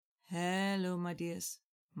my dears.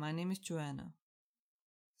 My name is Joanna.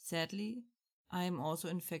 Sadly, I am also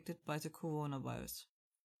infected by the coronavirus.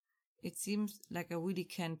 It seems like I really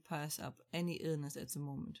can't pass up any illness at the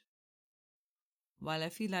moment. While I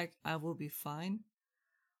feel like I will be fine,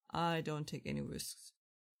 I don't take any risks.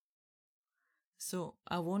 So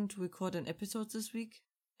I won't record an episode this week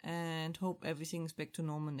and hope everything is back to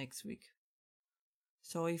normal next week.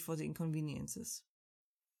 Sorry for the inconveniences.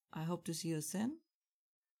 I hope to see you then.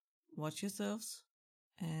 Watch yourselves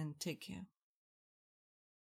and take care.